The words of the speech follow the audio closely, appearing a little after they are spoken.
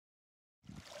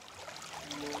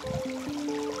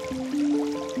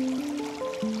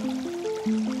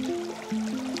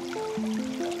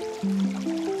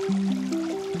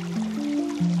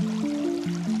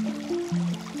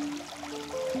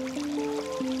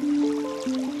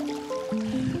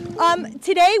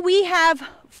Today we have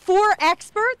 4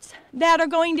 experts that are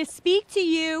going to speak to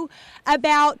you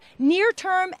about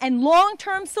near-term and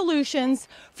long-term solutions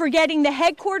for getting the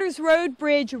Headquarters Road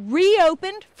Bridge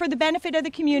reopened for the benefit of the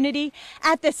community.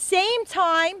 At the same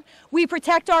time, we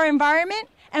protect our environment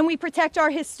and we protect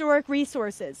our historic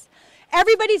resources.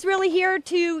 Everybody's really here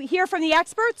to hear from the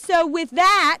experts, so with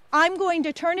that, I'm going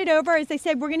to turn it over. As I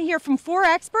said, we're going to hear from 4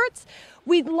 experts.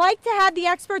 We'd like to have the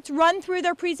experts run through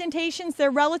their presentations.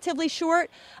 They're relatively short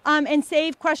and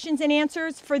save questions and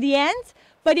answers for the end.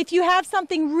 But if you have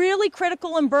something really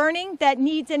critical and burning that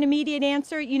needs an immediate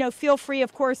answer, feel free,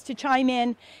 of course, to chime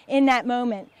in that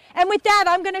moment. And with that,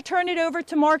 I'm going to turn it over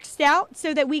to Mark Stout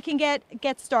so that we can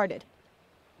get started.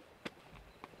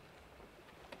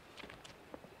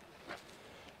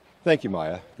 Thank you,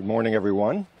 Maya. Good morning,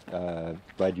 everyone.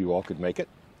 Glad you all could make it.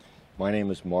 My name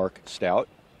is Mark Stout.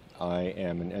 I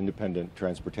am an independent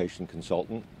transportation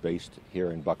consultant based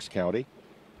here in Bucks County.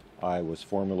 I was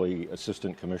formerly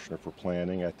Assistant Commissioner for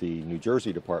Planning at the New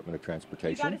Jersey Department of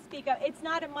Transportation. You got to speak up. It's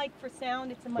not a mic for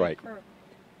sound, it's a mic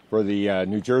for the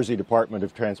New Jersey Department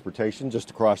of Transportation,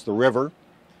 just across the river.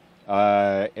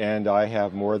 And I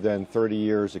have more than 30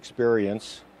 years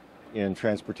experience in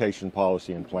transportation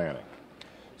policy and planning.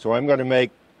 So I'm going to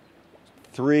make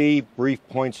 3 brief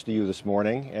points to you this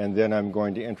morning, and then I'm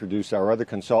going to introduce our other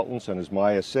consultants, and as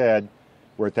Maya said,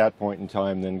 we're at that point in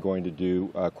time then going to do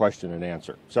question and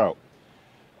answer. So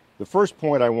the first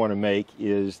point I want to make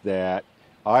is that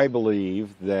I believe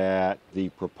that the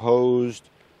proposed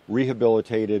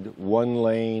rehabilitated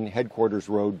 1-lane Headquarters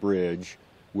Road Bridge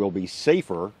will be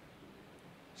safer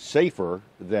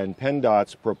than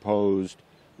PennDOT's proposed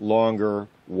longer,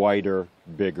 wider,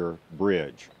 bigger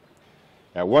bridge.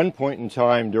 At one point in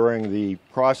time during the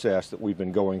process that we've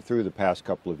been going through the past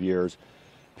couple of years,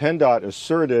 PennDOT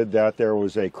asserted that there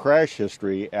was a crash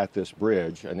history at this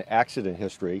bridge, an accident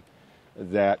history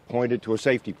that pointed to a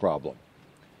safety problem.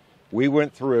 We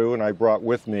went through, and I brought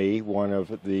with me one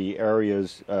of the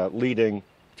area's leading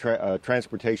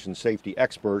transportation safety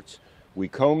experts. We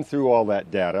combed through all that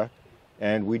data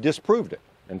and we disproved it.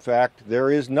 In fact, there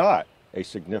is not a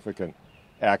significant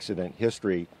accident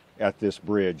history at this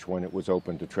bridge when it was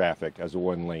open to traffic as a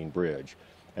 1-lane bridge.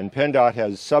 And PennDOT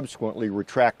has subsequently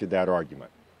retracted that argument.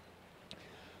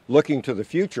 Looking to the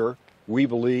future, we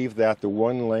believe that the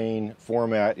 1-lane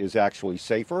format is actually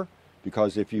safer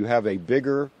because if you have a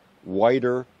bigger,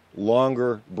 wider,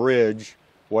 longer bridge,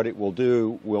 what it will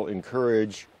do will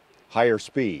encourage higher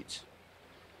speeds.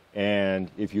 And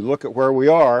if you look at where we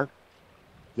are,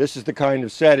 this is the kind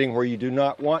of setting where you do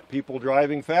not want people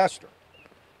driving faster.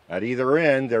 At either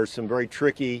end, there's some very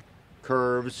tricky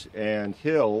curves and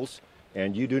hills,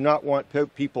 and you do not want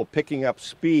people picking up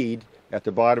speed at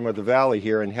the bottom of the valley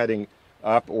here and heading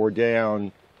up or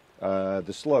down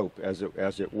the slope, as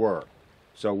it were.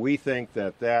 So we think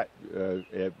that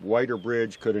a wider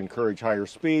bridge could encourage higher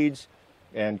speeds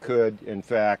and could, in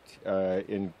fact,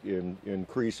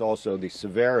 increase also the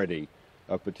severity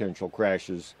of potential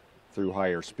crashes through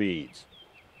higher speeds.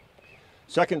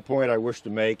 Second point I wish to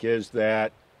make is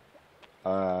that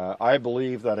I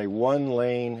believe that a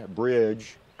 1-lane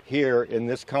bridge here in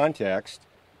this context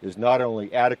is not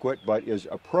only adequate but is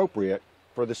appropriate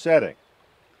for the setting.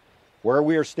 Where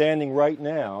we are standing right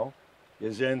now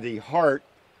is in the heart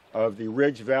of the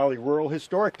Ridge Valley Rural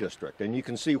Historic District, and you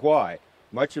can see why.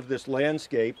 Much of this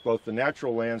landscape, both the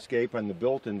natural landscape and the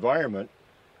built environment,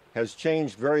 has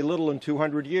changed very little in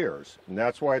 200 years, and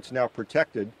that's why it's now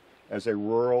protected as a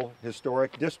rural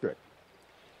historic district.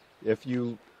 If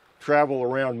you travel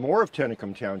around more of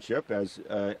Tinicum Township, as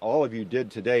all of you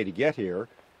did today to get here,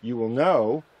 you will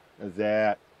know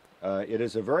that it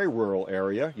is a very rural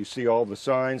area. You see all the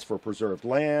signs for preserved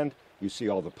land, you see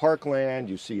all the parkland,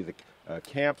 you see the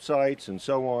campsites and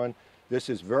so on. This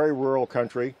is very rural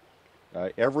country.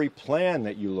 Every plan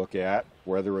that you look at,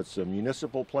 whether it's a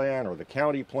municipal plan or the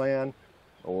county plan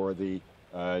or the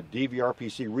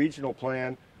DVRPC regional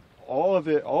plan, all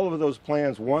of those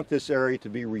plans want this area to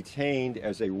be retained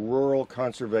as a rural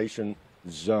conservation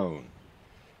zone.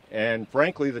 And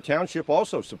frankly, the township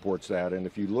also supports that. And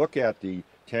if you look at the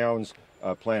town's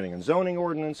planning and zoning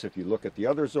ordinance, if you look at the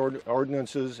other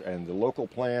ordinances and the local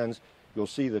plans, you'll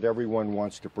see that everyone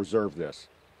wants to preserve this.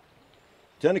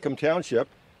 Tinicum Township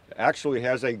actually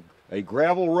has a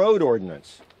gravel road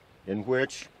ordinance in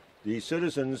which the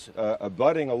citizens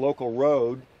abutting a local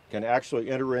road can actually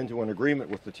enter into an agreement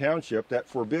with the township that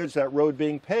forbids that road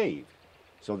being paved.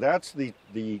 So that's the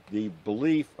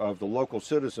belief of the local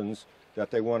citizens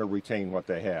that they want to retain what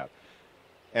they have.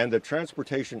 And the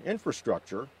transportation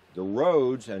infrastructure, the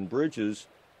roads and bridges,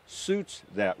 suits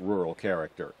that rural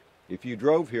character. If you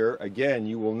drove here, again,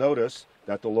 you will notice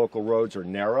that the local roads are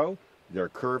narrow, they're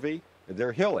curvy,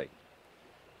 they're hilly.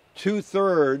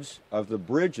 2/3 of the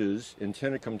bridges in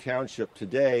Tinicum Township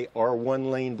today are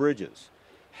one-lane bridges.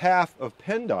 Half of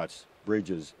PennDOT's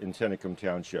bridges in Tinicum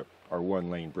Township are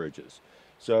one-lane bridges.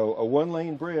 So a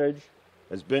one-lane bridge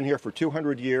has been here for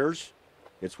 200 years.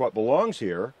 It's what belongs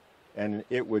here, and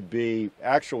it would be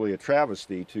actually a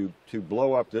travesty to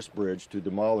blow up this bridge, to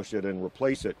demolish it and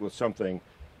replace it with something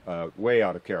way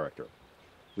out of character.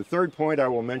 The third point I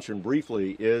will mention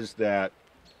briefly is that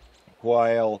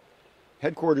while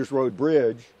Headquarters Road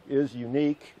Bridge is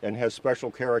unique and has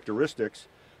special characteristics,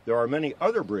 there are many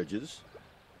other bridges,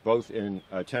 both in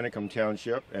Tinicum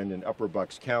Township and in Upper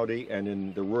Bucks County and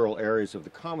in the rural areas of the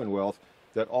Commonwealth,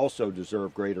 that also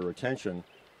deserve greater attention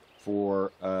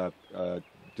for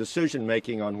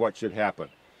decision-making on what should happen.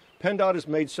 PennDOT has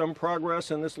made some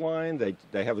progress in this line.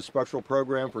 They have a special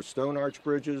program for stone arch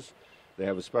bridges. They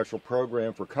have a special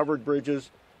program for covered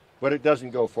bridges, but it doesn't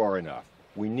go far enough.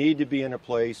 We need to be in a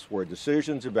place where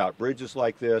decisions about bridges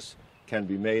like this can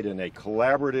be made in a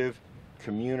collaborative,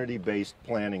 community-based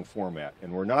planning format.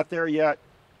 And we're not there yet,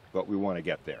 but we want to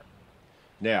get there.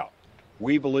 Now,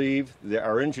 we believe that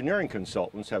our engineering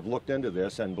consultants have looked into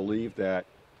this and believe that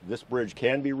this bridge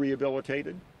can be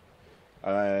rehabilitated.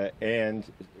 And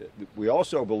we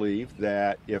also believe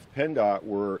that if PennDOT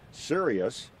were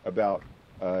serious about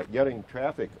getting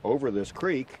traffic over this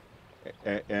creek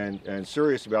and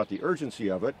serious about the urgency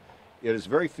of it, it is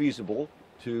very feasible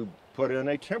to put in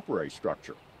a temporary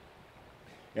structure.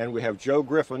 And we have Joe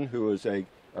Griffin, who is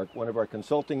one of our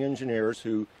consulting engineers,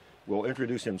 who will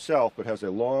introduce himself, but has a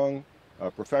long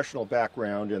professional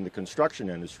background in the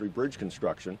construction industry, bridge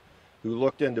construction, who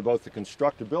looked into both the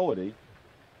constructability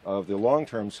of the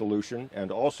long-term solution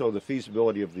and also the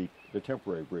feasibility of the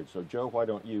temporary bridge. So Joe, why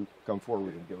don't you come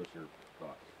forward and give us your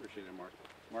thoughts? Appreciate it, Mark.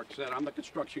 Mark said I'm the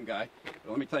construction guy, but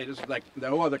let me tell you, this is like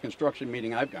no other construction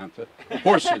meeting I've gone to.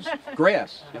 Horses,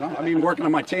 grass, you know. I'm even working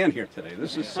on my tan here today.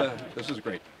 This is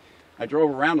great. I drove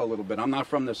around a little bit. I'm not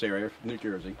from this area, New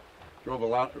Jersey. Drove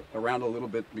around a little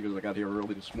bit because I got here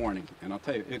early this morning, and I'll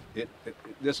tell you,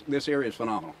 this area is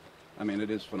phenomenal. I mean,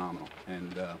 it is phenomenal,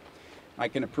 and I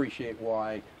can appreciate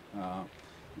why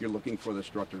you're looking for the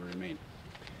structure to remain.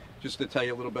 Just to tell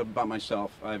you a little bit about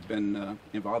myself, I've been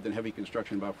involved in heavy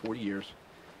construction about 40 years.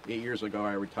 8 years ago,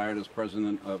 I retired as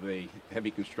president of a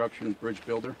heavy construction bridge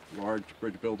builder, large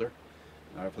bridge builder.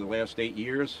 For the last 8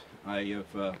 years, I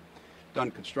have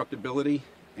done constructability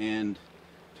and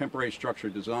temporary structure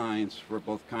designs for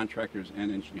both contractors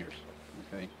and engineers.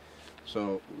 Okay,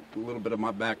 so a little bit of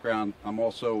my background. I'm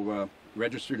also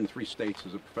registered in 3 states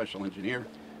as a professional engineer: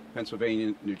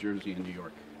 Pennsylvania, New Jersey, and New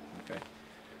York. Okay,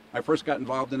 I first got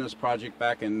involved in this project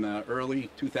back in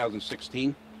early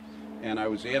 2016. And I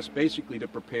was asked basically to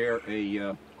prepare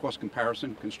a cost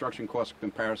comparison, construction cost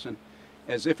comparison,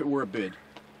 as if it were a bid.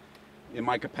 In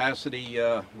my capacity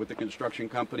with the construction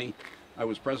company, I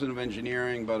was president of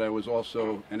engineering, but I was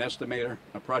also an estimator,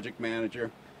 a project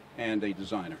manager, and a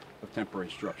designer of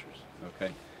temporary structures.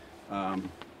 Okay.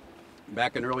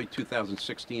 Back in early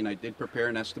 2016, I did prepare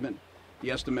an estimate.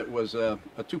 The estimate was a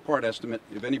 2-part estimate.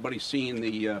 If anybody's seen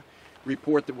the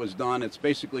report that was done, it's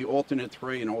basically alternate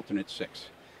 3 and alternate 6.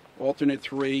 Alternate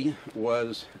 3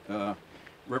 was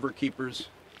Riverkeeper's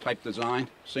type design,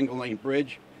 single-lane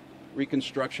bridge,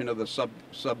 reconstruction of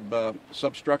the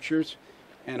substructures,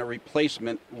 and a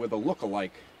replacement with a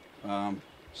look-alike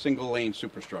single-lane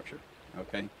superstructure.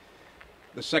 Okay.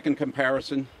 The second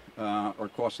comparison or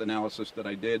cost analysis that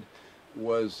I did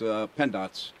was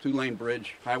PennDOT's 2-lane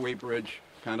bridge, highway bridge,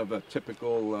 kind of a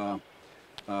typical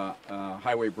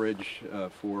highway bridge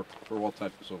for all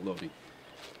types of loading.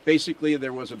 Basically,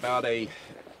 there was it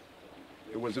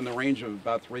was in the range of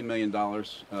about $3 million,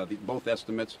 both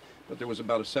estimates, but there was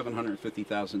about a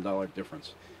 $750,000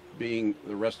 difference, being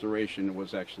the restoration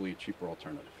was actually a cheaper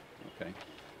alternative. Okay,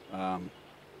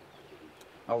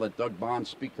 I'll let Doug Bond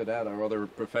speak to that, our other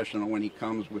professional, when he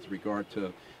comes with regard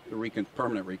to the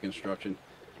permanent reconstruction.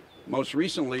 Most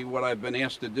recently, what I've been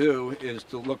asked to do is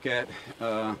to look at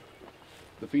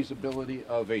the feasibility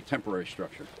of a temporary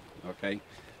structure. Okay.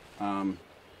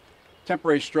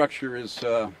 Temporary structure is,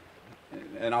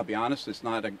 and I'll be honest, it's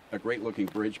not a great looking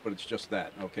bridge, but it's just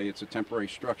that. Okay, it's a temporary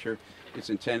structure. It's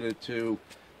intended to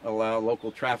allow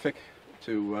local traffic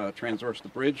to transverse the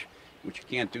bridge, which you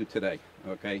can't do today.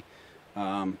 Okay,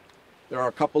 there are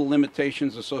a couple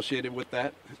limitations associated with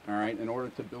that. All right, in order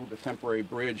to build a temporary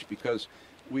bridge, because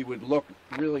we would look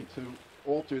really to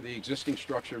alter the existing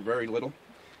structure very little.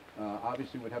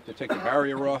 Obviously, we'd have to take the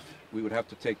barrier off. We would have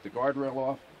to take the guardrail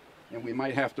off. And we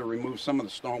might have to remove some of the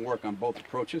stonework on both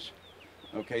approaches.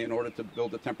 okay, in order to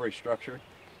build a temporary structure.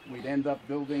 We'd end up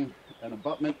building an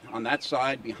abutment on that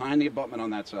side, behind the abutment on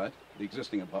that side, the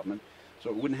existing abutment, so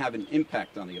it wouldn't have an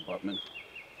impact on the abutment.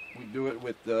 We'd do it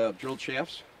with drilled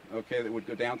shafts, okay, that would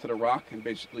go down to the rock and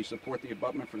basically support the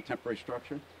abutment for the temporary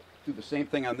structure. Do the same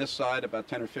thing on this side, about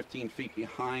 10 or 15 feet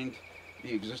behind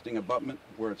the existing abutment,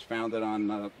 where it's founded on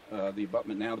the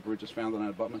abutment now. The bridge is founded on an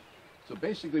abutment. So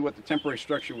basically what the temporary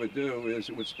structure would do is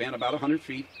it would span about 100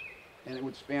 feet, and it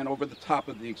would span over the top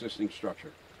of the existing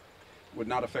structure. Would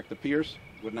not affect the piers,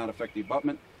 would not affect the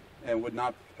abutment, and would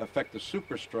not affect the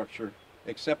superstructure,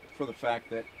 except for the fact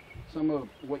that some of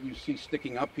what you see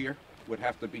sticking up here would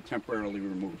have to be temporarily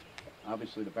removed.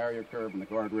 Obviously the barrier curb and the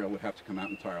guardrail would have to come out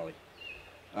entirely.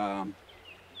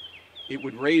 It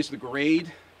would raise the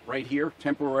grade right here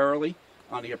temporarily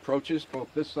on the approaches, both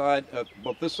this side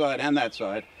and that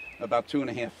side, about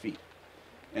 2.5 feet.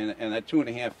 And that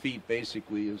 2.5 feet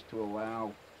basically is to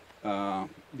allow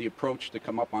the approach to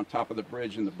come up on top of the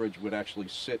bridge, and the bridge would actually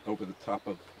sit over the top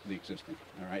of the existing,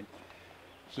 all right?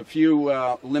 So a few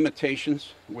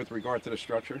limitations with regard to the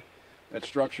structure. That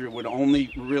structure would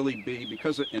only really be,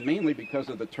 mainly because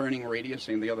of the turning radius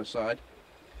on the other side.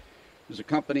 There's a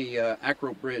company,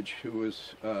 Acro Bridge,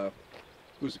 who's the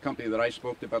company that I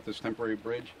spoke to about this temporary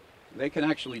bridge. They can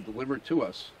actually deliver to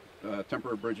us a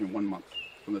temporary bridge in 1 month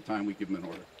from the time we give them an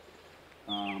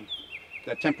order.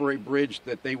 That temporary bridge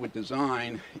that they would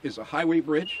design is a highway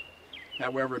bridge.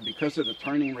 However, because of the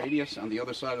turning radius on the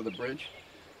other side of the bridge,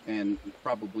 and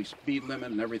probably speed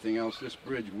limit and everything else, this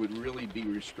bridge would really be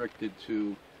restricted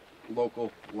to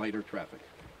local lighter traffic.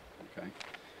 Okay.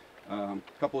 A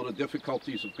couple of the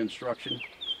difficulties of construction.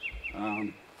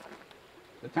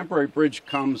 The temporary bridge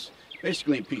comes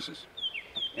basically in pieces,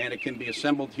 and it can be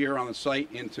assembled here on the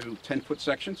site into 10-foot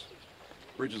sections.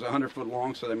 The bridge is 100-foot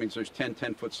long, so that means there's 10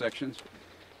 10-foot sections.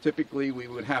 Typically, we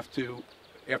would have to,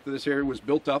 after this area was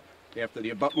built up, after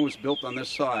the abutment was built on this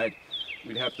side,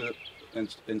 we'd have to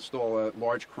install a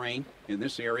large crane in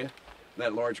this area.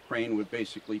 That large crane would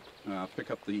basically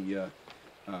pick up the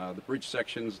bridge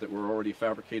sections that were already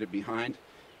fabricated behind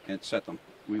and set them.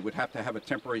 We would have to have a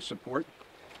temporary support.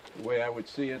 The way I would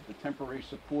see it, the temporary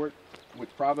support would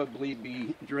probably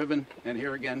be driven, and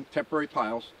here again, temporary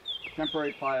piles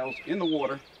in the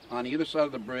water on either side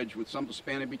of the bridge with some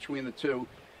span in between the two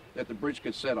that the bridge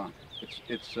could set on.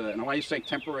 And when I say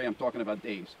temporary, I'm talking about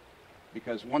days.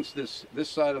 Because once this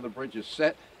side of the bridge is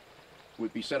set,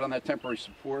 would be set on that temporary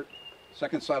support.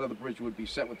 Second side of the bridge would be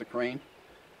set with the crane.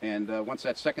 And once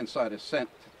that second side is set,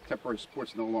 temporary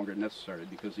support's no longer necessary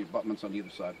because the abutments on either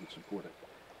side would support it.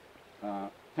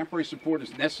 Temporary support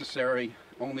is necessary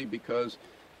only because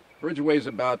the bridge weighs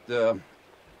about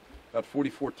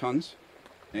 44 tons.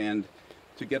 And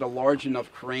to get a large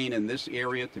enough crane in this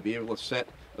area to be able to set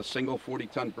a single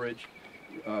 40-ton bridge,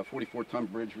 44-ton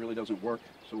bridge really doesn't work.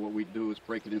 So what we do is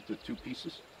break it into 2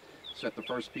 pieces, set the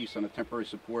first piece on a temporary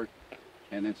support,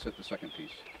 and then set the second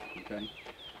piece, okay?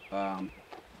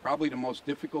 Probably the most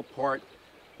difficult part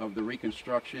of the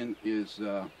reconstruction is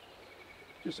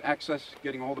just access,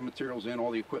 getting all the materials in,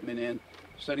 all the equipment in,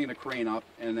 setting the crane up,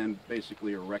 and then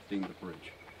basically erecting the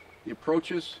bridge. The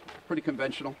approach is pretty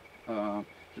conventional. To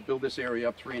build this area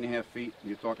up 3.5 feet,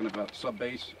 you're talking about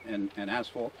sub-base and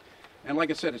asphalt. And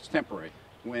like I said, it's temporary.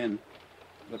 When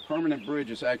the permanent bridge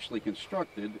is actually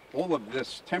constructed, all of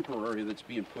this temporary that's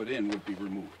being put in would be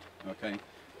removed, okay?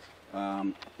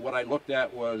 What I looked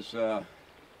at was the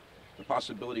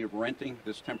possibility of renting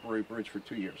this temporary bridge for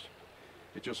 2 years.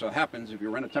 It just so happens if you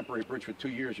rent a temporary bridge for 2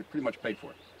 years, you're pretty much paid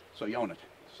for it, so you own it.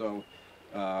 So,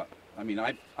 I mean,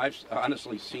 I've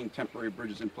honestly seen temporary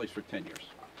bridges in place for 10 years.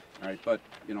 All right, but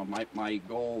you know, my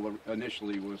goal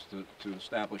initially was to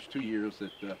establish 2 years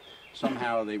that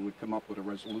somehow they would come up with a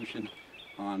resolution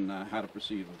on how to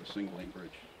proceed with a single lane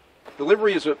bridge.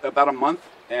 Delivery is about a month,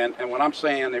 and what I'm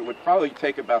saying, it would probably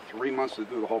take about 3 months to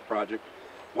do the whole project.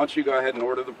 Once you go ahead and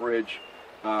order the bridge,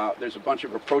 there's a bunch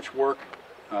of approach work.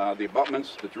 The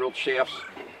abutments, the drilled shafts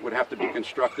would have to be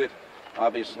constructed.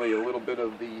 Obviously, a little bit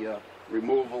of the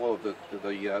removal of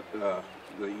the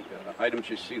items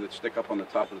you see that stick up on the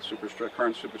top of the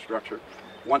current superstructure.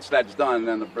 Once that's done,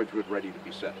 then the bridge would be ready to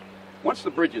be set. Once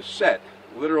the bridge is set,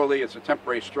 literally it's a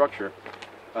temporary structure.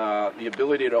 The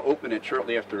ability to open it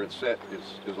shortly after it's set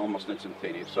is almost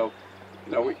instantaneous. So,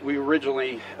 you know, we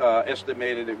originally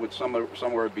estimated it would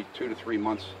somewhere be 2 to 3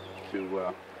 months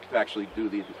to actually do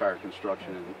the entire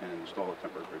construction and install a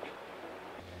temporary bridge.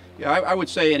 Yeah, I would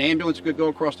say an ambulance could go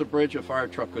across the bridge, a fire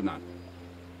truck could not.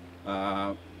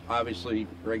 Obviously,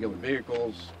 regular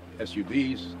vehicles,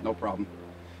 SUVs, no problem.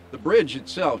 The bridge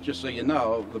itself, just so you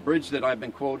know, the bridge that I've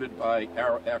been quoted by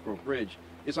Acro Bridge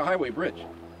is a highway bridge.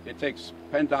 It takes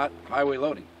PennDOT highway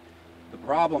loading. The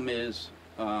problem is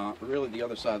really the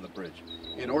other side of the bridge.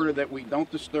 In order that we don't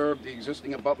disturb the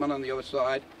existing abutment on the other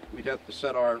side, we'd have to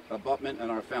set our abutment and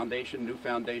our foundation, new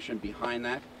foundation behind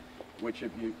that, which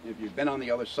if you've been on the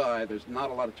other side, there's not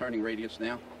a lot of turning radius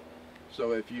now.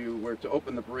 So if you were to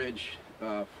open the bridge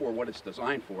for what it's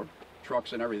designed for,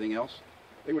 trucks and everything else,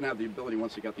 they wouldn't have the ability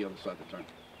once they got the other side to turn.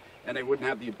 And they wouldn't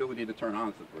have the ability to turn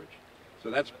onto the bridge. So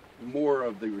that's more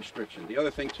of the restriction. The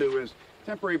other thing too is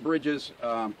temporary bridges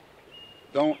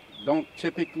don't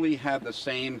typically have the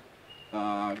same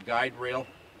guide rail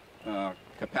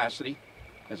capacity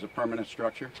as a permanent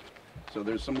structure. So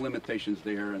there's some limitations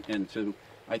there, and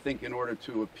I think in order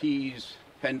to appease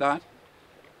PennDOT,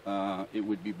 it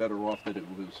would be better off that it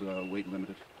was weight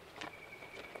limited.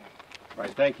 All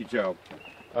right, thank you, Joe.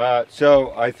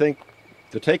 So I think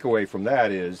the takeaway from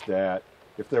that is that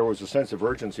if there was a sense of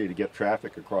urgency to get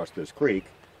traffic across this creek,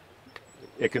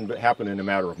 it can happen in a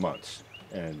matter of months,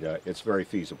 and it's very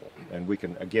feasible. And we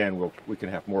can, again, we can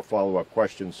have more follow-up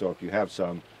questions, so if you have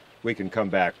some, we can come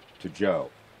back to Joe.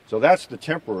 So that's the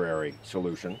temporary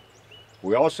solution.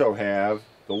 We also have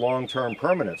the long-term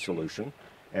permanent solution,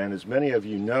 and as many of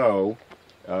you know,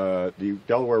 the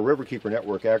Delaware Riverkeeper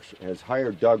Network has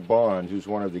hired Doug Bond, who's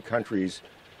one of the country's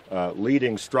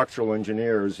leading structural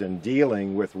engineers in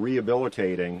dealing with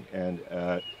rehabilitating and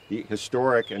the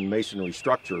historic and masonry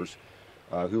structures,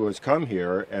 who has come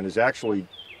here and has actually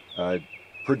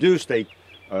produced a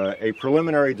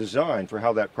preliminary design for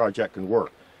how that project can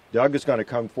work. Doug is going to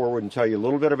come forward and tell you a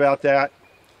little bit about that.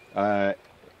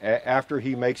 After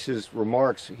he makes his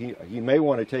remarks, he may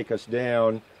want to take us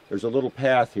down. There's a little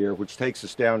path here which takes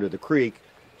us down to the creek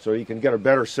so you can get a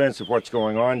better sense of what's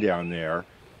going on down there.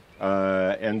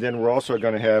 And then we're also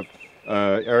going to have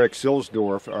Eric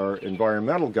Silsdorf, our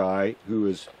environmental guy, who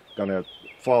is going to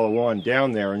follow on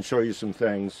down there and show you some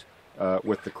things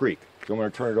with the creek. So I'm going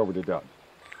to turn it over to Doug.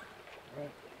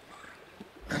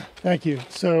 Thank you.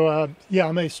 So, yeah,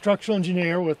 I'm a structural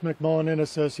engineer with McMullen &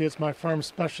 Associates. My firm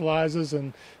specializes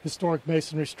in historic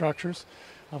masonry structures.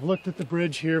 I've looked at the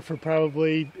bridge here for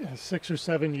probably 6 or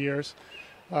 7 years.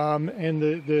 And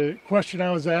the question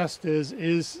I was asked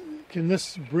is can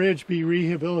this bridge be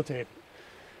rehabilitated?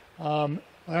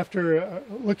 After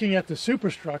looking at the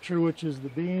superstructure, which is the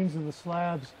beams and the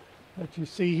slabs that you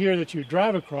see here that you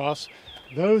drive across,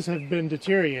 those have been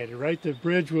deteriorated, right? The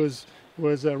bridge was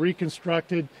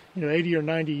reconstructed, 80 or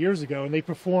 90 years ago, and they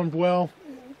performed well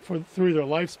through their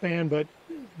lifespan, but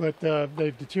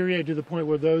they've deteriorated to the point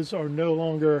where those are no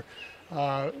longer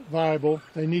viable.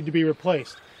 They need to be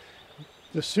replaced.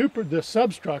 The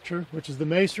substructure, which is the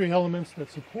masonry elements that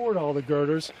support all the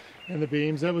girders and the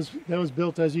beams, that was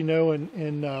built, as you know,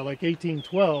 in like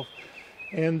 1812,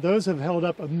 and those have held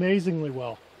up amazingly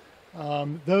well.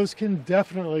 Those can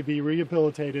definitely be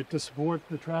rehabilitated to support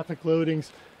the traffic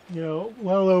loadings,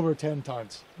 well over 10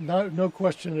 tons. No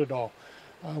question at all.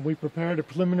 We prepared a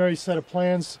preliminary set of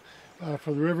plans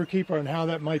for the Riverkeeper on how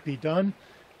that might be done.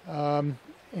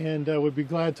 And would be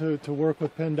glad to work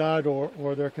with PennDOT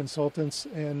or their consultants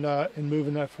in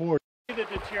moving that forward. The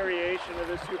deterioration of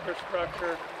the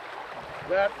superstructure,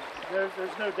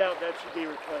 there's no doubt that should be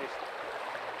replaced.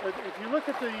 But if you look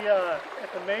at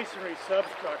the masonry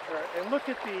substructure and look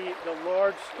at the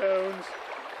large stones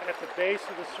at the base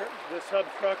of the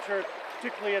substructure,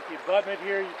 particularly at the abutment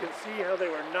here, you can see how they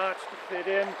were notched to fit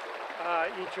in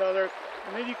each other,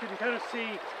 and then you can kind of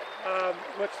see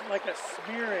what's like a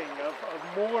smearing of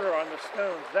mortar on the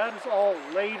stones. That is all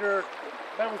later.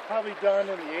 That was probably done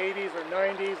in the 80s or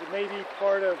 90s. It may be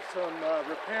part of some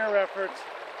repair efforts.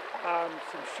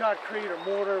 Some shotcrete or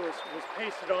mortar was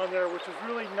pasted on there, which has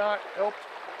really not helped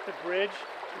the bridge,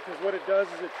 because what it does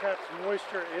is it traps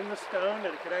moisture in the stone,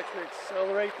 and it can actually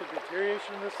accelerate the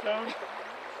deterioration of the stone.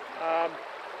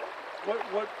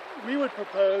 What we would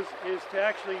propose is to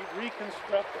actually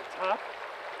reconstruct the top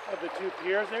of the two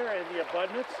piers there and the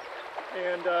abutments,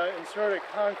 and insert a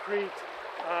concrete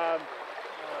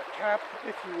cap,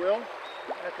 if you will,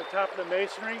 at the top of the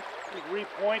masonry. We'd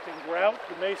repoint and grout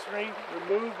the masonry,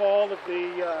 remove all of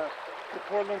the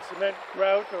Portland cement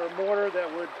grout or mortar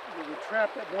that would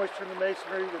trap that moisture in the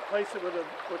masonry, replace it with a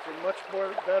much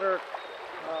better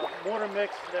mortar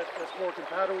mix that's more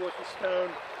compatible with the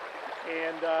stone,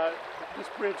 and this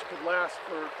bridge could last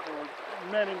for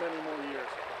many, many more years.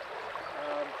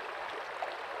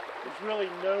 There's really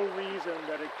no reason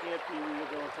that it can't be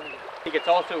rehabilitated. I think it's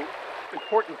also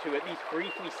important to at least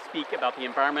briefly speak about the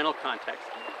environmental context.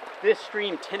 This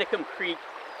stream, Tinicum Creek,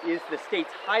 is the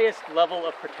state's highest level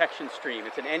of protection stream.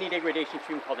 It's an anti-degradation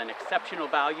stream called an exceptional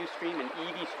value stream, an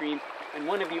EV stream, and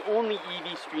one of the only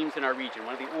EV streams in our region,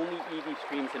 one of the only EV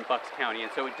streams in Bucks County.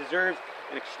 And so it deserves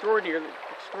an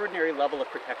extraordinary level of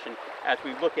protection as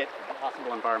we look at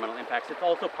possible environmental impacts. It's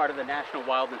also part of the National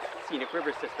Wild and Scenic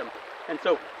River System. And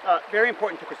so very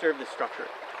important to preserve this structure.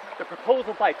 The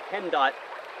proposal by PennDOT,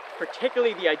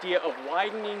 particularly the idea of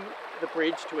widening the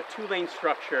bridge to a two-lane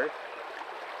structure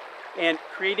and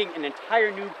creating an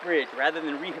entire new bridge rather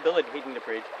than rehabilitating the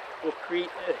bridge, will create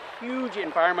a huge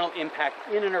environmental impact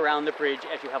in and around the bridge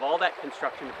as you have all that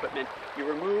construction equipment. You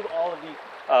remove all of these,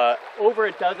 over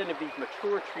a dozen of these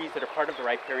mature trees that are part of the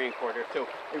riparian corridor. So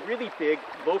a really big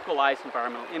localized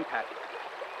environmental impact.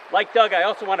 Like Doug, I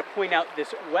also want to point out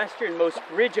this westernmost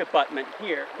bridge abutment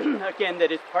here, again,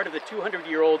 that is part of the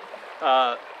 200-year-old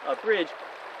bridge.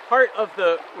 Part of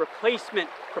the replacement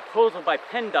proposal by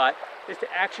PennDOT is to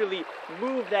actually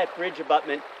move that bridge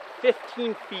abutment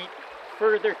 15 feet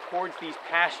further towards these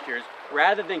pastures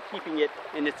rather than keeping it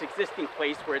in its existing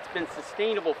place where it's been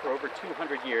sustainable for over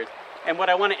 200 years. And what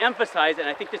I want to emphasize, and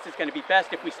I think this is going to be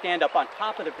best if we stand up on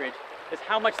top of the bridge, is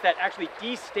how much that actually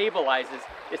destabilizes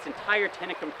this entire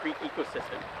Tinicum Creek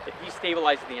ecosystem. It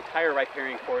destabilizes the entire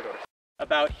riparian corridor.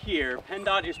 About here,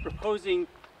 PennDOT is proposing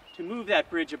to move that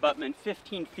bridge abutment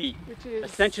 15 feet, which is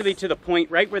essentially to the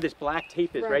point right where this black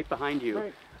tape is, right behind you.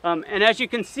 Right. And as you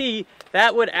can see,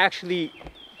 that would actually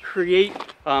create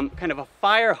kind of a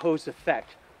fire hose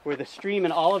effect where the stream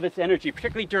and all of its energy,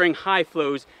 particularly during high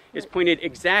flows, is pointed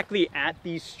exactly at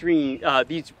these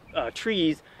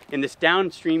trees in this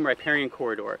downstream riparian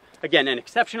corridor. Again, an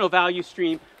exceptional value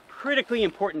stream, critically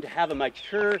important to have a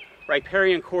mature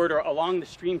riparian corridor along the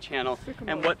stream channel.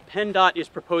 And what PennDOT is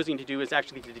proposing to do is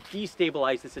actually to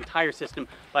destabilize this entire system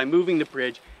by moving the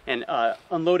bridge and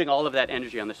unloading all of that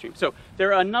energy on the stream. So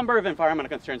there are a number of environmental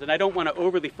concerns, and I don't want to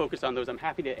overly focus on those. I'm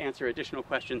happy to answer additional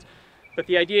questions. But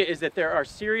the idea is that there are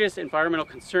serious environmental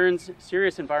concerns,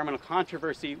 serious environmental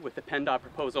controversy with the PennDOT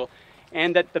proposal,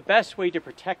 and that the best way to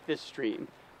protect this stream,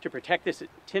 to protect this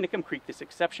Tinicum Creek, this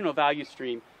exceptional value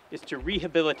stream, is to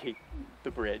rehabilitate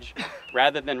the bridge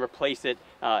rather than replace it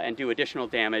and do additional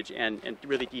damage and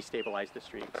really destabilize the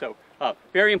stream. So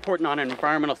very important on an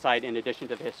environmental side in addition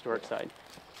to the historic side.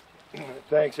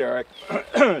 Thanks, Eric.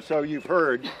 So you've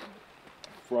heard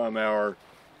from our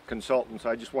consultants.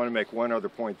 I just want to make one other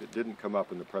point that didn't come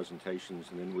up in the presentations,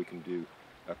 and then we can do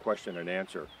a question and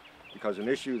answer. Because an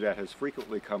issue that has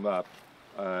frequently come up,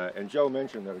 and Joe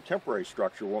mentioned that a temporary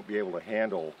structure won't be able to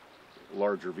handle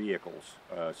larger vehicles,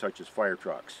 such as fire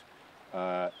trucks.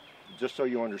 Just so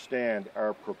you understand,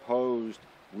 our proposed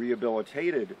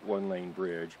rehabilitated one-lane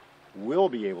bridge will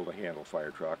be able to handle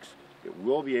fire trucks. It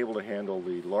will be able to handle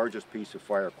the largest piece of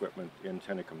fire equipment in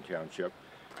Tinicum Township.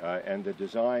 And the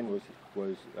design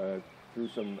was through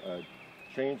some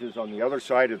changes on the other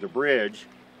side of the bridge,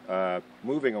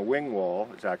 moving a wing wall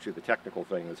is actually the technical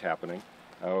thing that's happening.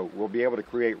 We'll be able to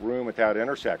create room at that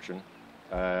intersection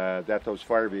that those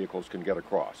fire vehicles can get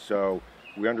across. So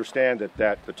we understand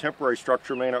that the temporary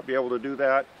structure may not be able to do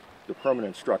that, the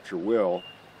permanent structure will.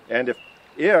 And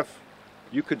if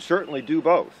you could certainly do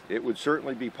both. It would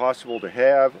certainly be possible to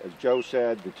have, as Joe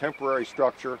said, the temporary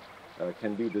structure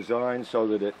can be designed so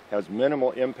that it has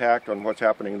minimal impact on what's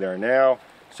happening there now,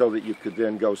 so that you could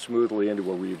then go smoothly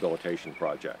into a rehabilitation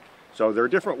project. So there are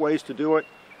different ways to do it.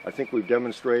 I think we've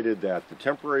demonstrated that the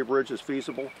temporary bridge is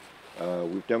feasible.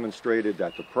 We've demonstrated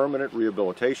that the permanent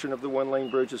rehabilitation of the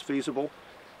one-lane bridge is feasible.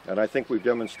 And I think we've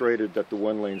demonstrated that the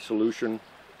one-lane solution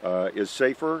is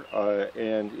safer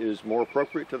and is more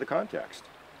appropriate to the context.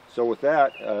 So with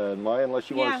that, Maya, unless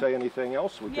you want to say anything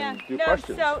else, we can do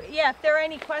questions. So if there are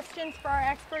any questions for our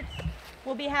experts,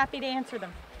 we'll be happy to answer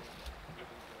them.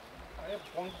 I have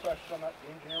one question on that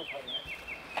engineer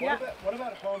part. What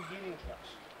about home heating trucks?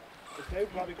 Because they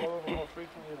would probably go over more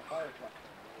frequently than a fire truck.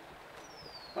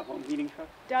 A home heating truck?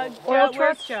 Doug, Oil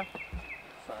trucks? Joe.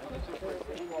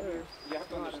 You have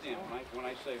to understand, when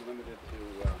I say limited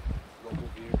to local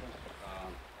vehicles,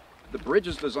 the bridge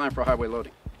is designed for highway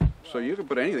loading. So you can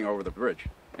put anything over the bridge,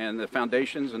 and the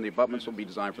foundations and the abutments will be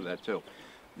designed for that too.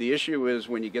 The issue is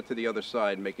when you get to the other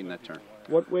side, making that turn.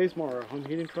 What weighs more, a home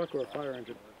heating truck or a fire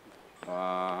engine?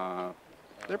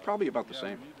 They're probably about the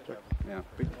same. Yeah,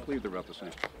 I believe they're about the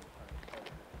same.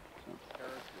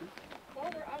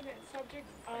 While we're on that subject,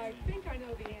 I think I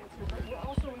know the answer, but we're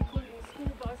also including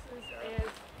school buses as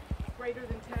greater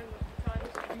than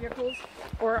 10-ton vehicles,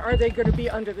 or are they going to be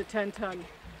under the 10-ton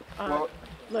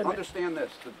limit? Understand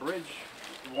this, the bridge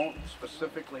won't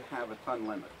specifically have a ton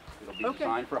limit. It'll be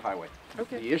designed for highway.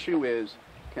 The issue is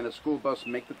can a school bus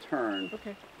make the turn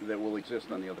that will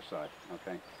exist on the other side,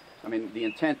 okay? I mean, the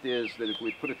intent is that if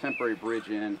we put a temporary bridge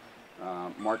in,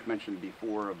 Mark mentioned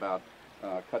before about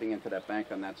cutting into that bank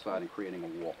on that side and creating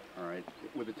a wall, all right?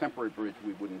 With a temporary bridge,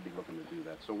 we wouldn't be looking to do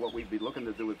that. So what we'd be looking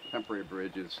to do with the temporary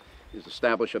bridge is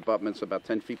establish abutments about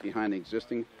 10 feet behind the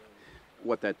existing.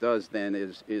 What that does then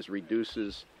is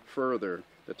reduces further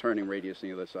the turning radius on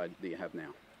the other side that you have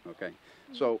now, okay?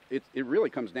 So it really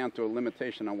comes down to a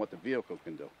limitation on what the vehicle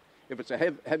can do. If it's a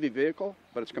heavy vehicle,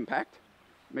 but it's compact,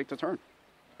 make the turn.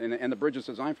 And the bridge is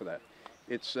designed for that.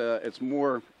 It's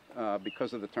more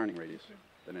because of the turning radius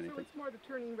than anything. So it's more the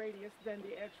turning radius than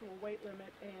the actual weight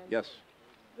limit, and yes,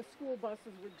 the school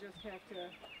buses would just have to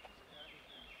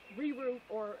reroute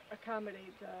or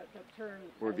accommodate the turn.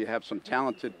 Or if you have some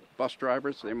talented bus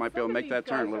drivers, they might be able to make that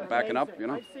turn, a little backing up, you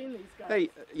know. I've seen these guys. Hey,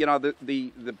 you know,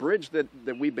 the bridge that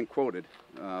we've been quoted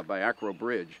by Acro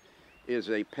Bridge is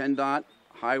a PennDOT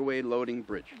highway loading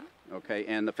bridge, okay?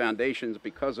 And the foundations,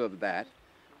 because of that,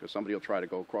 because somebody will try to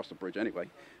go across the bridge anyway,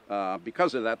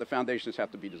 because of that, the foundations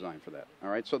have to be designed for that, all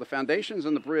right? So the foundations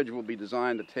and the bridge will be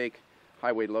designed to take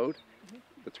highway load.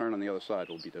 The turn on the other side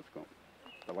will be difficult.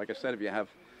 But like I said, if you have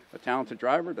a talented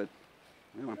driver that,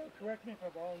 you know. Correct me if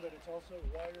I'm wrong, but it's also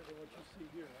wider than what you see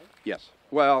here, right? Yes.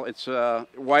 Well, it's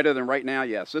wider than right now,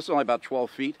 yes. This is only about 12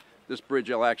 feet. This bridge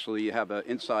will actually have an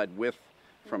inside width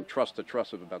from truss to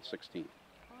truss of about 16.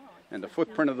 And the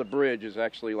footprint of the bridge is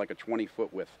actually like a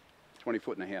 20-foot width, 20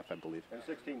 foot and a half, I believe. And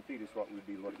 16 feet is what we'd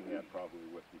be looking at probably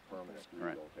with the permanent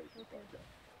rehabilitation project.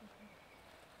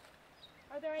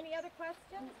 Are there any other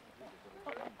questions?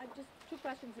 Oh, just two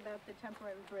questions about the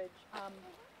temporary bridge.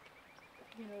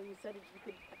 You know, you said you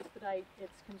could expedite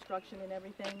its construction and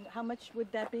everything. How much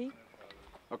would that be?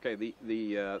 Okay,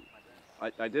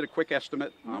 I did a quick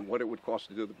estimate on what it would cost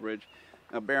to do the bridge.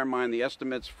 Now, bear in mind the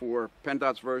estimates for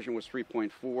PennDOT's version was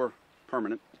 3.4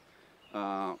 permanent,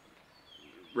 Riverkeeper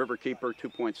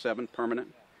 2.7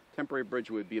 permanent. Temporary bridge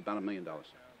would be about $1 million. Okay.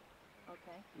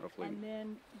 Roughly. And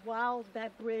then, while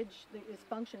that bridge is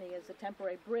functioning as a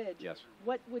temporary bridge, yes,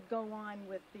 what would go on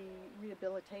with the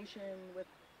rehabilitation with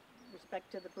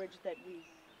respect to the bridge that we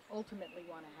ultimately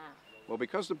want to have? Well,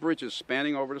 because the bridge is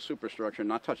spanning over the superstructure,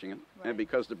 not touching it, right, and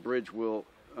because the bridge will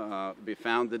be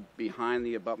founded behind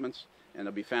the abutments, and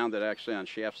it'll be founded actually on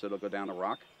shafts that'll go down the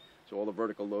rock, so all the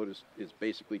vertical load is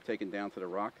basically taken down to the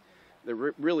rock. There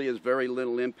really is very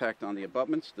little impact on the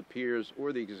abutments, the piers,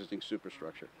 or the existing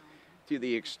superstructure. To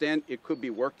the extent it could be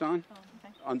worked on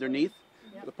underneath,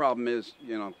 the problem is,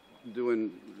 you know,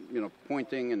 doing, you know,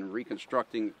 pointing and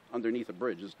reconstructing underneath a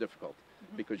bridge is difficult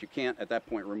because you can't at that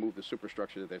point remove the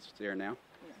superstructure that's there now.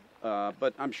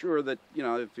 But I'm sure that, you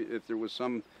know, if there was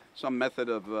some method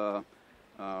of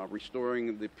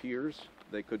restoring the piers,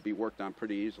 they could be worked on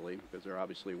pretty easily because they're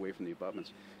obviously away from the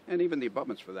abutments, and even the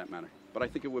abutments for that matter. But I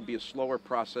think it would be a slower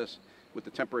process with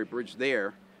the temporary bridge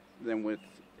there than with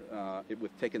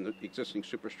taking the existing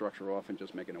superstructure off and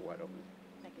just making it wide open.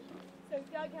 So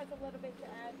Doug has a little bit to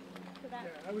add to that.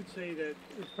 Yeah, I would say that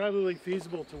it's probably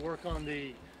feasible to work on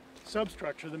the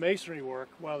substructure, the masonry work,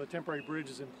 while the temporary bridge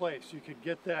is in place. You could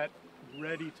get that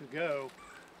ready to go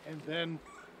and then,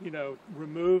 you know,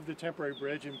 remove the temporary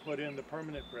bridge and put in the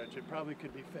permanent bridge. It probably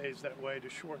could be phased that way to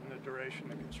shorten the duration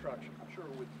of construction. I'm sure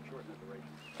it would shorten the duration.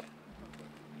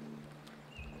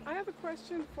 I have a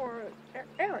question for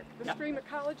Eric, the stream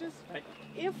ecologist. Right.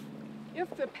 If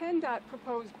the PennDOT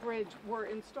proposed bridge were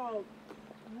installed,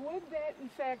 would that in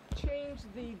fact change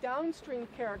the downstream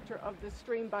character of the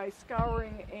stream by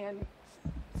scouring and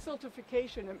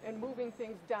siltification and moving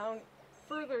things down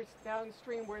further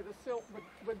downstream where the silt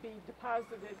would be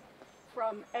deposited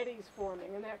from eddies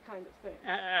forming and that kind of thing?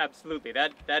 Absolutely.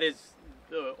 That is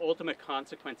the ultimate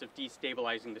consequence of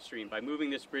destabilizing the stream. By moving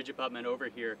this bridge abutment over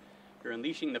here, you're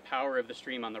unleashing the power of the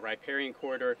stream on the riparian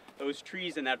corridor. Those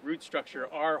trees and that root structure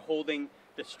are holding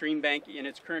the stream bank in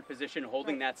its current position,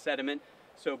 holding that sediment.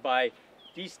 So by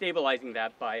destabilizing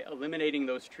that, by eliminating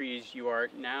those trees, you are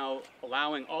now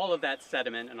allowing all of that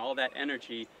sediment and all that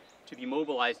energy to be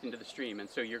mobilized into the stream. And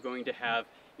so you're going to have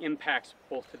impacts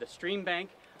both to the stream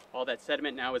bank. All that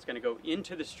sediment now is going to go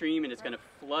into the stream and it's going to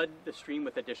flood the stream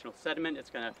with additional sediment. It's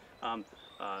going to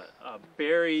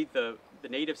bury the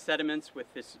native sediments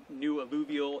with this new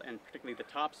alluvial and particularly the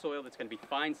topsoil. That's going to be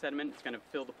fine sediment. It's going to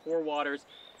fill the pore waters.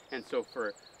 And so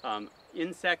for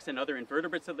insects and other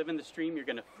invertebrates that live in the stream, you're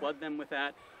going to flood them with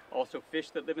that. Also fish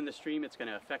that live in the stream, it's going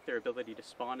to affect their ability to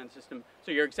spawn in the system.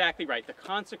 So you're exactly right. The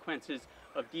consequences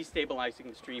of destabilizing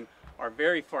the stream are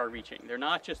very far-reaching. They're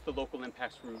not just the local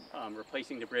impacts from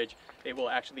replacing the bridge. They will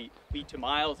actually lead to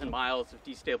miles and miles of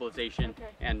destabilization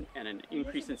and an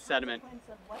increase in sediment.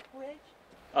 Of what bridge?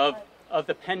 of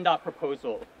the PennDOT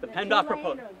proposal. The PennDOT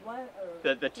proposal,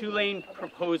 the two-lane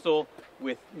proposal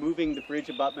with moving the bridge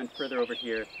abutment further over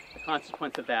here. The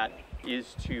consequence of that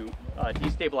is to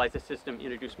destabilize the system,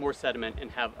 introduce more sediment,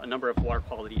 and have a number of water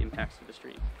quality impacts to the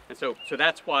stream. And so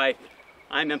that's why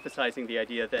I'm emphasizing the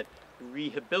idea that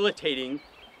rehabilitating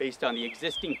based on the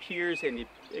existing piers and the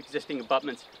existing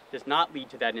abutments does not lead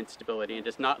to that instability and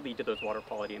does not lead to those water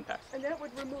quality impacts. And that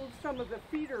would remove some of the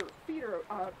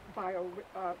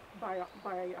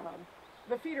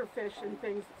the feeder fish and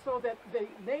things, so that the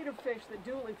native fish that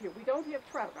do live here, we don't have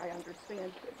trout, I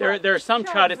understand. There are some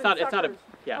trout. It's not a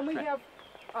yeah. And we right.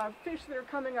 have fish that are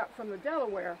coming up from the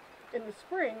Delaware in the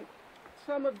spring.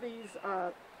 Some of these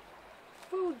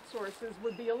food sources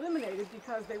would be eliminated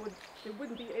because they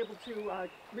wouldn't be able to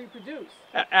reproduce.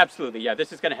 Absolutely, yeah.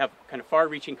 This is going to have kind of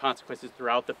far-reaching consequences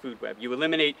throughout the food web. You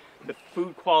eliminate the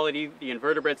food quality, the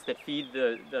invertebrates that feed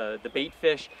the bait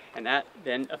fish, and that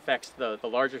then affects the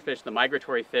larger fish, the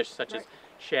migratory fish, such as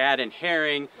shad and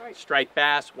herring, striped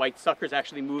bass. White suckers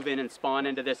actually move in and spawn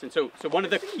into this. And so one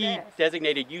of the key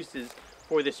designated uses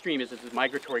for this stream is this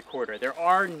migratory corridor. There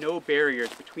are no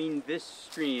barriers between this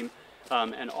stream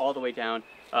and all the way down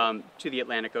to the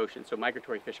Atlantic Ocean, so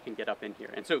migratory fish can get up in here.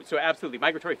 And so absolutely,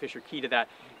 migratory fish are key to that,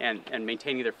 and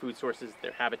maintaining their food sources,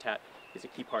 their habitat, is a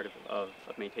key part of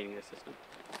maintaining this system.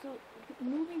 So,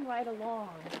 moving right along,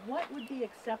 what would be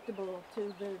acceptable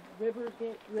to the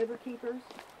river keepers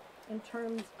in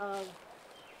terms of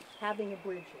having a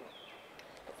bridge here?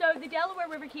 So the Delaware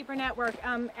Riverkeeper Network,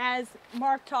 as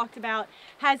Mark talked about,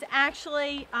 has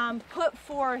actually put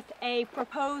forth a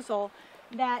proposal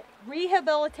that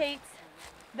rehabilitates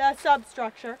the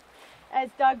substructure, as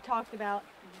Doug talked about,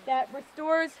 that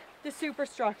restores the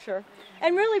superstructure,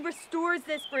 and really restores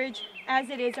this bridge as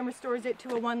it is and restores it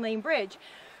to a one-lane bridge.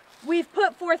 We've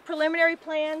put forth preliminary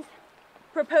plans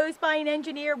proposed by an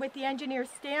engineer with the engineer's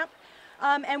stamp,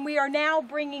 and we are now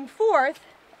bringing forth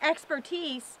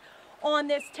expertise on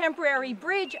this temporary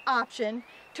bridge option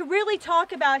to really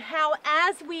talk about how,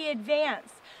 as we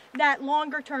advance that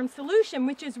longer term solution,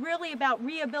 which is really about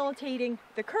rehabilitating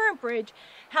the current bridge,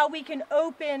 how we can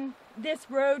open this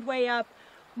roadway up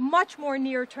much more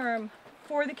near term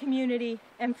for the community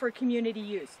and for community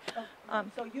use.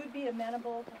 So you'd be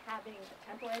amenable to having a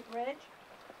temporary bridge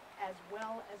as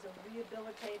well as a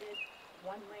rehabilitated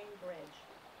one-lane bridge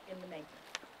in the making.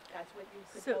 That's what you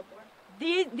could go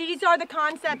for? These are the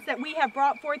concepts that we have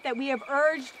brought forth, that we have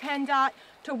urged PennDOT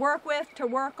to work with, to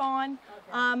work on.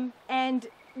 Okay. And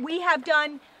we have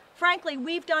done, frankly,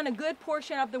 we've done a good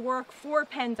portion of the work for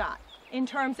PennDOT in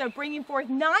terms of bringing forth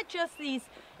not just these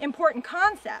important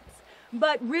concepts,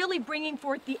 but really bringing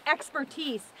forth the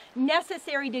expertise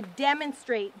necessary to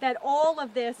demonstrate that all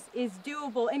of this is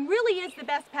doable and really is the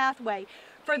best pathway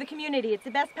for the community. It's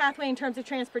the best pathway in terms of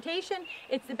transportation.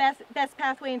 It's the best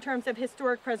pathway in terms of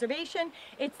historic preservation.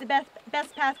 It's the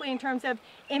best pathway in terms of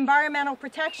environmental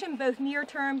protection, both near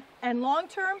term and long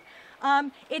term.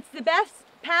 It's the best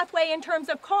pathway in terms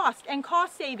of cost and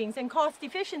cost savings and cost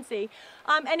efficiency.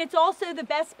 And it's also the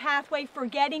best pathway for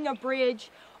getting a bridge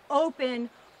open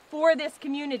for this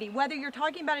community, whether you're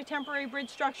talking about a temporary bridge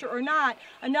structure or not.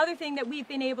 Another thing that we've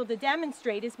been able to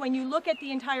demonstrate is when you look at the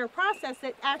entire process,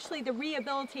 that actually the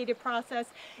rehabilitative process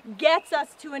gets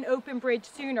us to an open bridge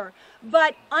sooner.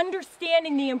 But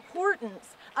understanding the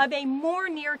importance of a more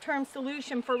near-term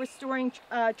solution for restoring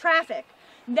traffic,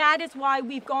 that is why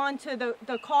we've gone to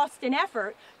the cost and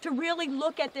effort to really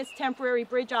look at this temporary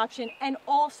bridge option and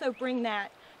also bring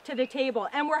that to the table.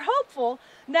 And we're hopeful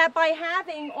that by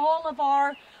having all of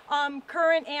our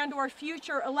current and or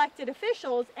future elected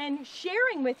officials and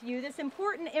sharing with you this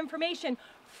important information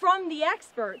from the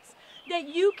experts, that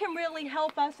you can really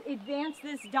help us advance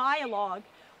this dialogue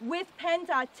with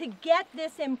PennDOT to get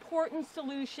this important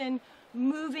solution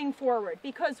moving forward.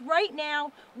 Because right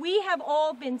now, we have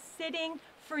all been sitting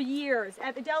for years.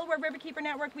 At the Delaware Riverkeeper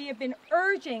Network, we have been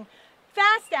urging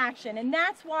fast action, and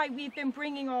that's why we've been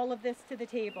bringing all of this to the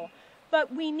table.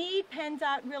 But we need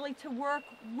PennDOT really to work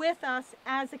with us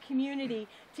as a community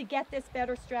to get this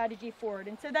better strategy forward.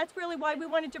 And so that's really why we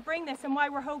wanted to bring this and why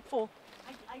we're hopeful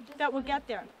that we'll get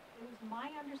there. It was my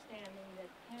understanding that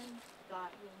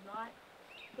PennDOT will not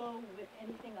go with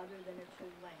anything other than a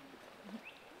two-lane.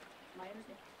 My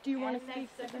understanding. Do you want to speak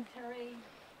to Secretary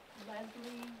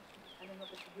Leslie, I don't know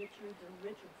if it's Richards or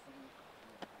Richardson,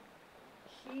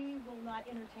 she will not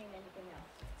entertain anything else.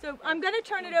 So I'm going to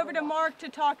turn it over to Mark to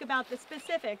talk about the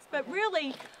specifics, but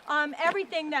really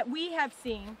everything that we have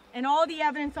seen and all the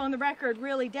evidence on the record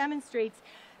really demonstrates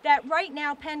that right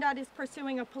now PennDOT is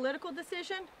pursuing a political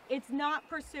decision. It's not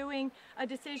pursuing a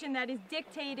decision that is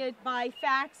dictated by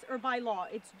facts or by law.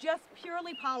 It's just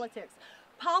purely politics.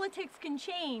 Politics can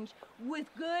change with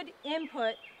good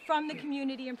input from the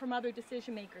community and from other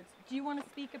decision makers. Do you want to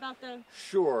speak about the...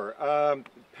 Sure.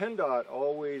 PennDOT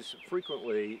always,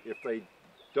 frequently, if they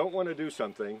don't want to do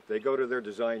something, they go to their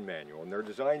design manual, and their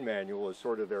design manual is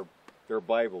sort of their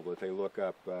Bible that they look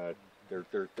up,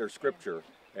 their scripture.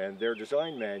 And their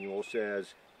design manual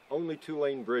says only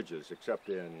two-lane bridges except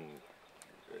in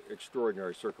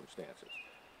extraordinary circumstances.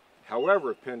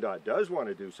 However, if PennDOT does want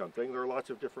to do something, there are lots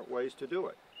of different ways to do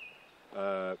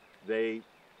it. They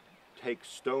take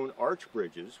stone arch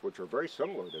bridges, which are very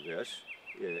similar to this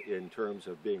in terms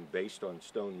of being based on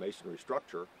stone masonry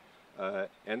structure,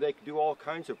 and they can do all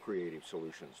kinds of creative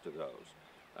solutions to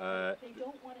those. They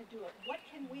don't want to do it. What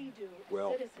can we do as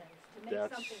Well, citizens to make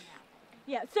something happen?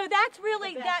 Yeah, so that's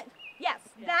really that. Yes,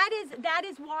 Yeah. that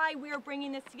is why we're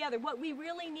bringing this together. What we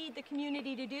really need the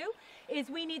community to do is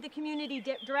we need the community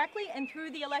directly and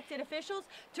through the elected officials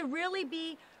to really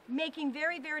be making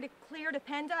very, very clear to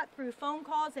PennDOT through phone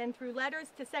calls and through letters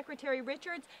to Secretary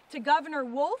Richards, to Governor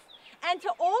Wolf, and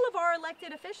to all of our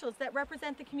elected officials that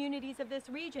represent the communities of this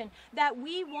region that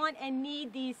we want and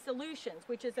need these solutions,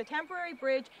 which is a temporary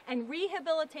bridge and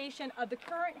rehabilitation of the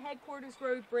current Headquarters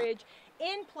Road Bridge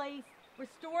in place,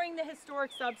 restoring the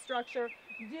historic substructure,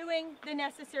 doing the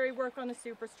necessary work on the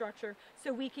superstructure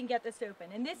so we can get this open.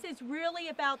 And this is really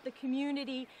about the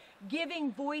community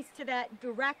giving voice to that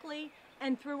directly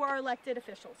and through our elected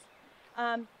officials.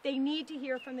 They need to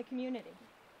hear from the community.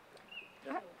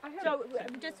 So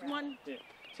just one. Yeah.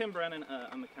 Tim Brennan,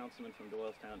 I'm a councilman from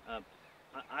Doylestown.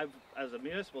 As a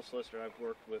municipal solicitor, I've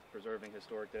worked with preserving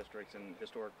historic districts and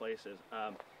historic places.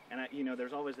 And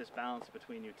there's always this balance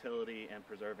between utility and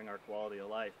preserving our quality of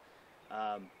life.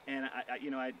 And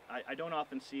I don't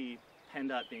often see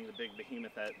PennDOT being the big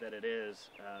behemoth that it is,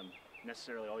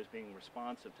 necessarily always being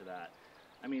responsive to that.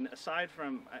 I mean, aside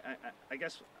from, I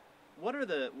guess, what are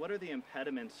the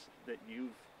impediments that you've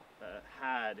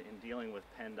had in dealing with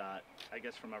PennDOT, I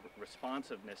guess, from a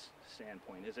responsiveness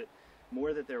standpoint? Is it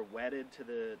more that they're wedded to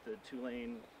the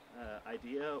two-lane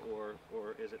idea, or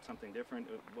is it something different?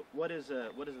 What is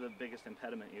the biggest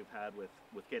impediment you've had with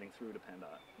getting through to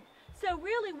PennDOT? So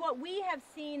really what we have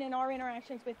seen in our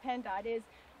interactions with PennDOT is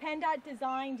PennDOT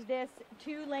designed this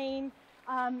two-lane,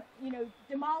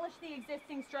 demolish the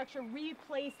existing structure,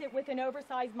 replace it with an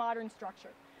oversized modern structure.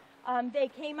 They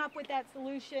came up with that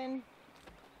solution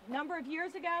a number of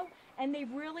years ago, and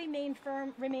they've really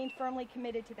remained firmly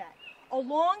committed to that.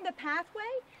 Along the pathway,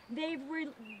 they've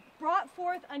brought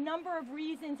forth a number of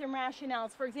reasons and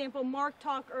rationales. For example, Mark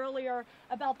talked earlier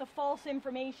about the false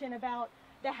information about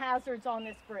the hazards on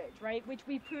this bridge, right, which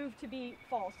we proved to be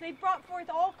false. They've brought forth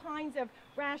all kinds of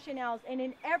rationales, and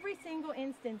in every single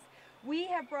instance, we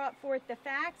have brought forth the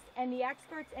facts and the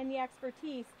experts and the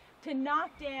expertise to knock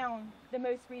down the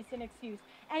most recent excuse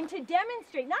and to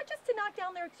demonstrate, not just to knock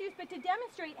down their excuse, but to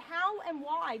demonstrate how and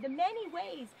why, the many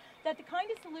ways that the kind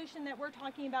of solution that we're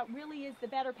talking about really is the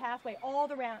better pathway all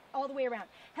the way around.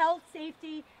 Health,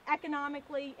 safety,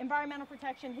 economically, environmental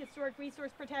protection, historic resource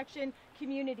protection,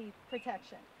 community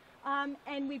protection.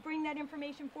 And we bring that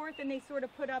information forth and they sort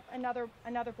of put up another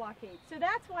blockade. So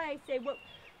that's why I say what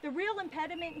the real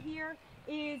impediment here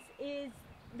is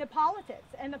the politics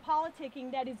and the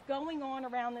politicking that is going on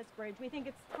around this bridge. We think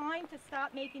it's time to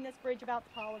stop making this bridge about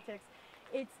the politics.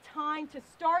 It's time to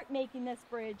start making this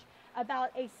bridge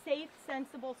about a safe,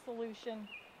 sensible solution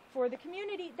for the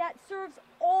community that serves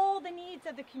all the needs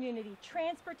of the community: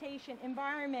 transportation,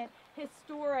 environment,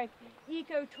 historic,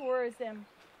 ecotourism,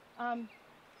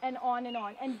 and on and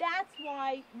on. And that's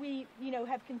why we,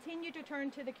 have continued to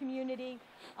turn to the community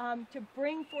to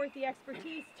bring forth the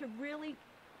expertise to really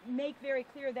make very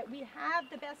clear that we have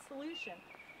the best solution.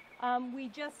 We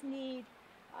just need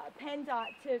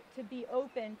PennDOT to be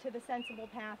open to the sensible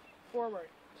path forward.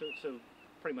 So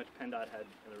pretty much PennDOT had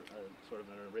a sort of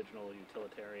an original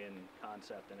utilitarian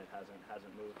concept, and it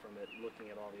hasn't moved from it, looking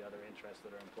at all the other interests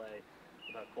that are in play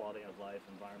about quality of life,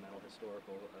 environmental,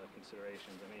 historical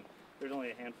considerations. I mean, there's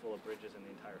only a handful of bridges in the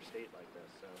entire state like this.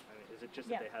 So, I mean, is it just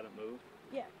that they haven't moved?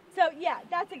 Yeah. So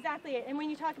that's exactly it. And when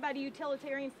you talk about a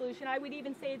utilitarian solution, I would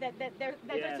even say that the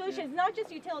solution is not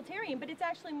just utilitarian, but it's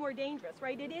actually more dangerous,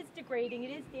 right? It is degrading.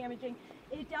 It is damaging.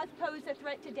 It does pose a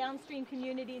threat to downstream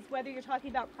communities, whether you're talking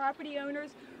about property owners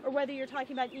or whether you're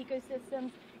talking about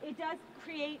ecosystems. It does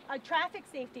create traffic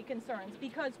safety concerns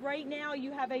because right now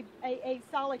you have a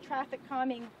solid traffic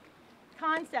calming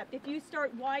concept. If you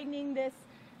start widening this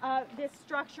this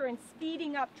structure and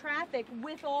speeding up traffic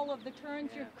with all of the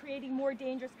turns, you're creating more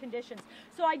dangerous conditions.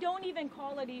 So I don't even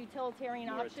call it a utilitarian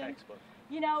option.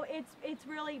 You know, it's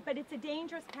really, but it's a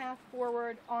dangerous path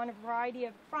forward on a variety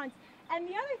of fronts. And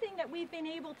the other thing that we've been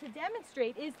able to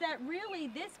demonstrate is that really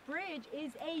this bridge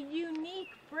is a unique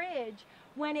bridge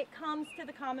when it comes to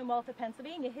the Commonwealth of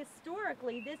Pennsylvania.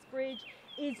 Historically, this bridge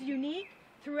is unique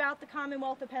throughout the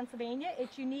Commonwealth of Pennsylvania.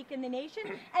 It's unique in the nation,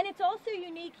 and it's also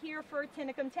unique here for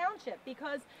Tinicum Township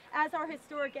because, as our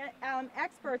historic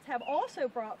experts have also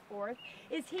brought forth,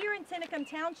 is here in Tinicum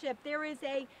Township there is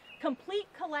a complete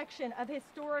collection of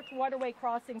historic waterway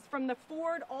crossings from the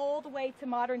ford all the way to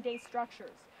modern day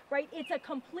structures, right? It's a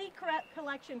complete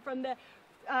collection from the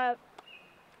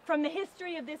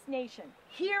history of this nation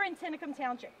here in Tinicum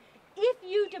Township. If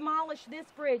you demolish this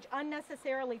bridge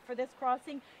unnecessarily for this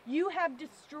crossing, you have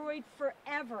destroyed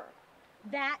forever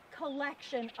that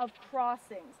collection of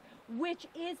crossings, which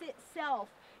is itself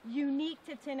unique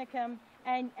to Tinicum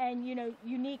and you know,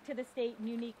 unique to the state and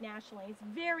unique nationally. It's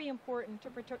very important to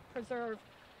preserve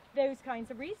those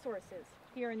kinds of resources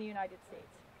here in the United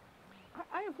States.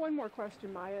 I have one more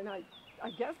question, Maya, and I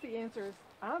guess the answer is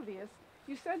obvious.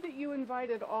 You said that you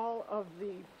invited all of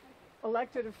the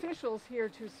elected officials here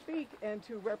to speak and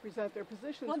to represent their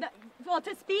positions. Well,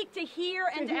 to speak, to hear,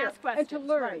 and to ask questions. And to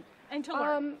learn. Right. And to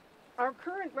learn. Our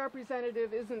current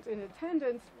representative isn't in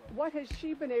attendance. What has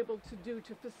she been able to do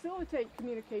to facilitate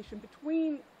communication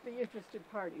between the interested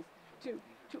parties, to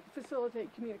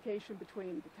facilitate communication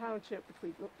between the township,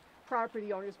 between the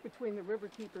property owners, between the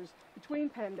riverkeepers, between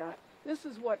PennDOT? This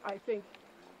is what I think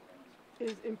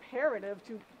is imperative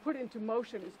to put into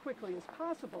motion as quickly as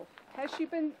possible. Has she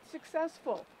been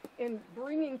successful in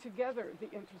bringing together the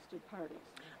interested parties?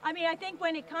 I mean, I think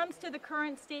when it comes to the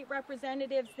current state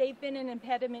representatives, they've been an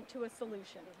impediment to a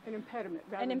solution. An impediment.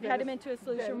 An impediment to a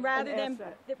solution, rather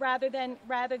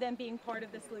than being part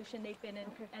of the solution. They've been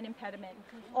an impediment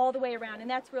all the way around, and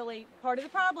that's really part of the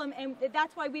problem. And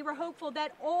that's why we were hopeful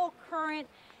that all current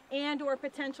and or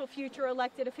potential future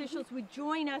elected officials would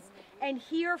join us and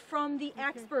hear from the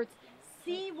experts,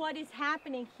 see what is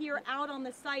happening here out on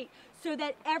the site so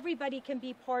that everybody can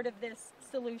be part of this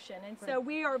solution. And so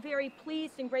we are very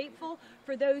pleased and grateful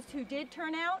for those who did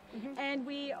turn out, and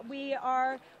we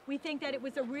think that it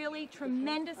was a really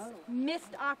tremendous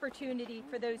missed opportunity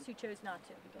for those who chose not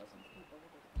to.